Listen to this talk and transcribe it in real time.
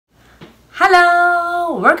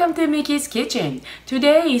Hello! Welcome to Miki's Kitchen.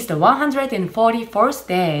 Today is the 144th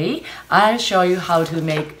day. I'll show you how to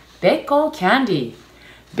make Bekkou candy.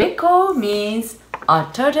 Bekkou means a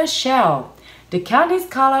tortoise shell. The candy's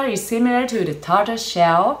color is similar to the tortoise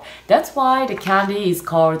shell. That's why the candy is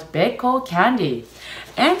called Bekkou candy.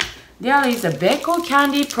 And there is a Bekkou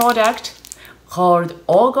candy product called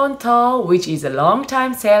ougontou, which is a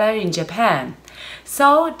long-time seller in Japan.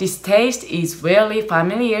 So this taste is really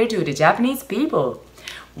familiar to the Japanese people.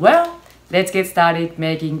 Well, let's get started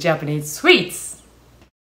making Japanese sweets.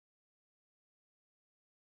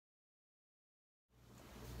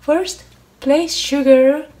 First, place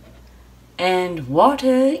sugar and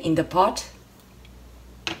water in the pot.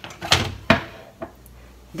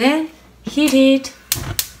 Then heat it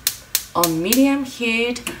on medium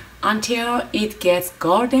heat until it gets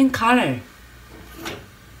golden color.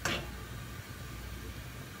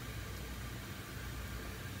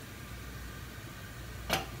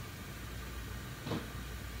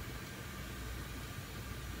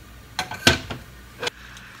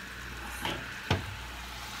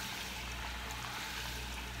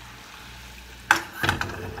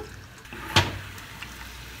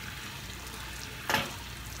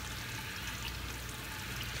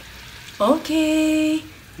 Okay,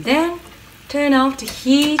 then turn off the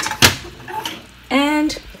heat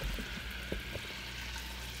and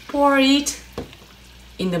pour it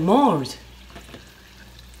in the mold.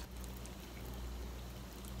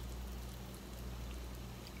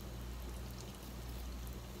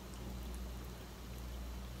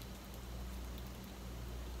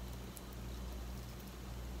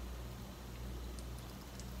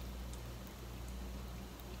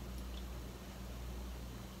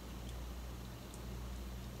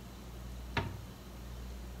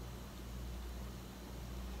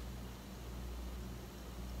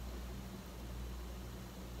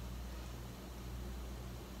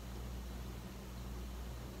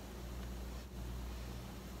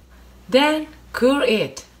 Then cool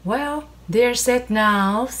it. Well, they're set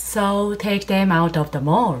now, so take them out of the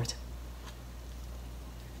mold.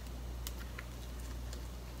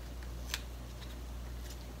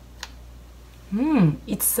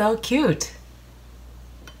 It's so cute.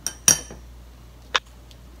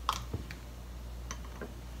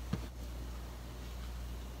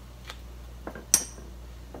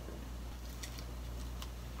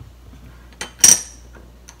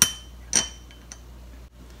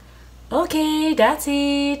 Okay, that's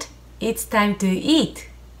it. It's time to eat.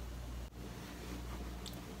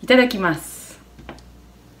 いただきます。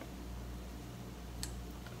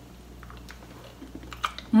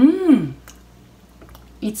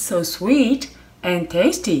It's so sweet and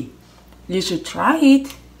tasty. You should try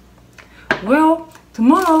it. Well,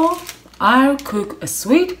 tomorrow I'll cook a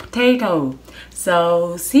sweet potato.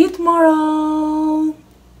 So see you tomorrow.